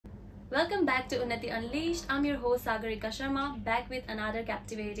Welcome back to Unnati Unleashed. I'm your host Sagarika Sharma, back with another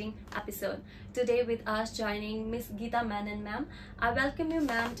captivating episode. Today with us joining Miss Geeta Menon, ma'am. I welcome you,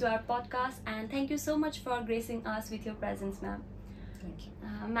 ma'am, to our podcast and thank you so much for gracing us with your presence, ma'am. Thank you.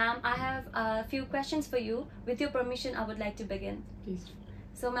 Ma'am, I have a few questions for you. With your permission, I would like to begin. Please.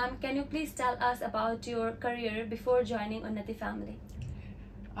 So, ma'am, can you please tell us about your career before joining Unnati family?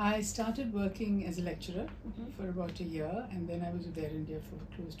 I started working as a lecturer for about a year, and then I was with Air India for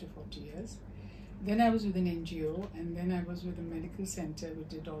close to 40 years. Then I was with an NGO, and then I was with a medical center which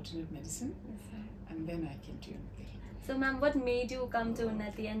did alternate medicine, and then I came to Unnati. So, ma'am, what made you come to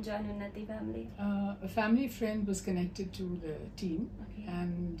Unnati and join Unnati family? A family friend was connected to the team, Okay.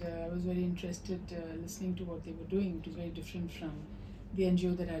 and I was very interested listening to what they were doing. It was very different from the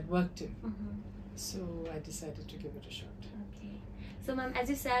NGO that I'd worked in, so I decided to give it a shot. Okay. So, ma'am, as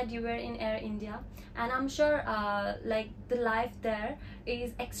you said, you were in Air India, and I'm sure, like the life there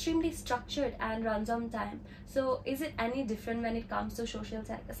is extremely structured and runs on time. So, is it any different when it comes to social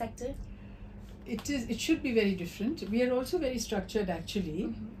sector? It is. It should be very different. We are also very structured,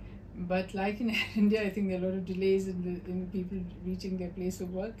 actually. But like in India, I think there are a lot of delays in people reaching their place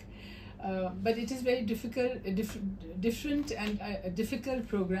of work. But it is very difficult, different and a difficult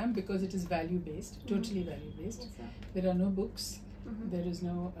program because it is value-based, totally value-based. Yes, sir. There are no books, there is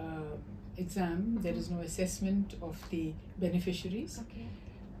no exam, there is no assessment of the beneficiaries. Okay.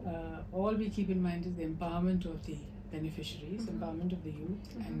 All we keep in mind is the empowerment of the beneficiaries, empowerment of the youth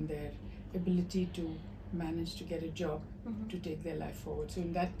and their ability to manage to get a job to take their life forward. So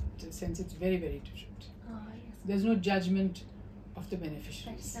in that sense, it's very, very different. Oh, yes. There's no judgment of the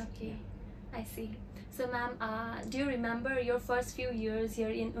beneficiaries. Okay. I see. So, ma'am, do you remember your first few years here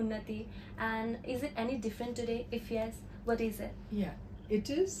in Unnati, and is it any different today? If yes, what is it? Yeah, it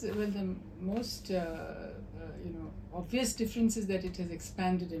is. Well, the most obvious difference is that it has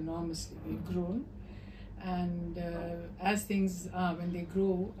expanded enormously. We've grown, and as things are, when they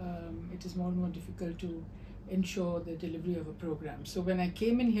grow, it is more and more difficult to ensure the delivery of a program. So when I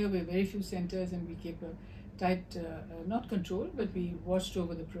came in here, there were very few centers, and we kept a tight, not control, but we watched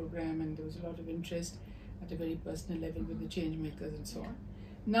over the program, and there was a lot of interest at a very personal level with the change makers and so on.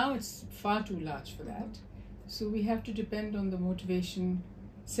 Now it's far too large for that. So we have to depend on the motivation,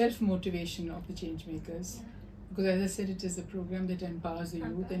 self-motivation of the change makers. Because as I said, it is a program that empowers the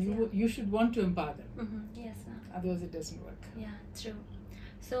youth, and you should want to empower them. Yes, ma'am. Otherwise it doesn't work. Yeah, true.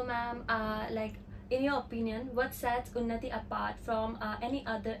 So, ma'am, like in your opinion, what sets Unnati apart from any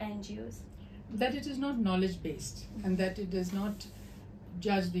other NGOs? That it is not knowledge-based, and that it does not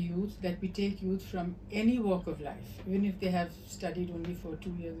judge the youth, that we take youth from any walk of life. Even if they have studied only for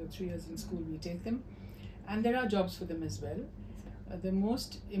 2 years or 3 years in school, we take them. And there are jobs for them as well. The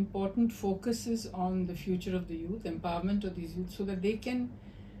most important focus is on the future of the youth, empowerment of these youth, so that they can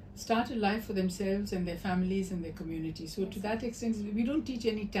start a life for themselves and their families and their community. So to that extent, we don't teach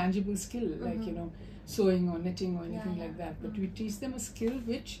any tangible skill like, sewing or knitting or anything like that. But we teach them a skill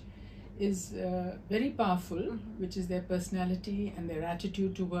which is very powerful, which is their personality and their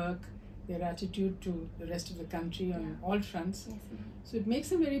attitude to work, their attitude to the rest of the country on all fronts. Yes, ma'am. So it makes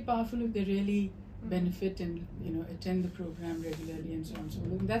them very powerful if they really benefit and attend the program regularly and so on. So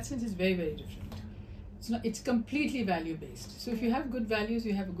in that sense, it's very, very different. It's completely value based. So if you have good values,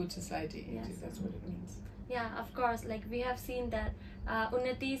 you have a good society. Yes. That's what it means. Yeah, of course. Like we have seen that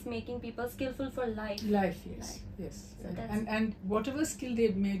Unnati is making people skillful for life. Life, yes, yes. So And whatever skill they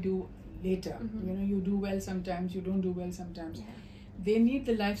may do later, you do well sometimes, you don't do well sometimes. Yeah. They need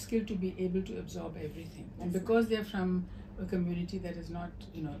the life skill to be able to absorb everything. And because they're from a community that is not,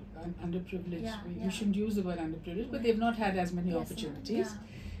 underprivileged, we shouldn't use the word underprivileged, but they've not had as many opportunities.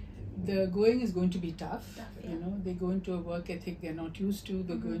 The going is going to be tough. They go into a work ethic they're not used to,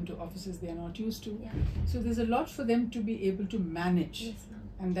 they go into offices they're not used to. So there's a lot for them to be able to manage. Yes, ma'am.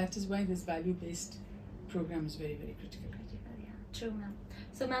 And that is why this value-based program is very, very critical. Yeah, true, ma'am.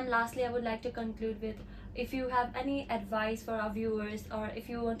 So, ma'am, lastly, I would like to conclude with, if you have any advice for our viewers, or if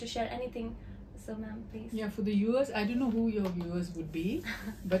you want to share anything, so, ma'am, please. Yeah, for the viewers, I don't know who your viewers would be,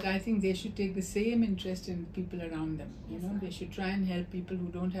 but I think they should take the same interest in people around them. They should try and help people who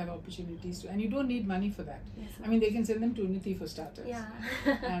don't have opportunities to, and you don't need money for that. Yes, I mean, they can send them to Unnati for starters. Yeah.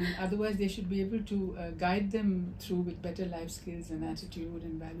 And otherwise, they should be able to guide them through with better life skills and attitude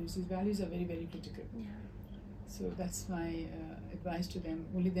and values. These values are very, very critical. Yeah. So that's my advice to them.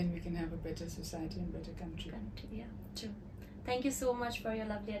 Only then we can have a better society and better country. Yeah, true. Thank you so much for your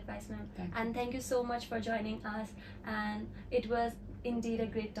lovely advice, ma'am. Thank you. And thank you so much for joining us. And it was indeed a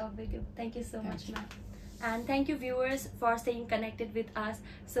great talk with you. Thank you so much, ma'am. And thank you, viewers, for staying connected with us.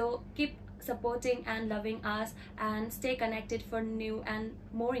 So keep supporting and loving us, and stay connected for new and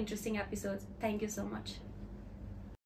more interesting episodes. Thank you so much.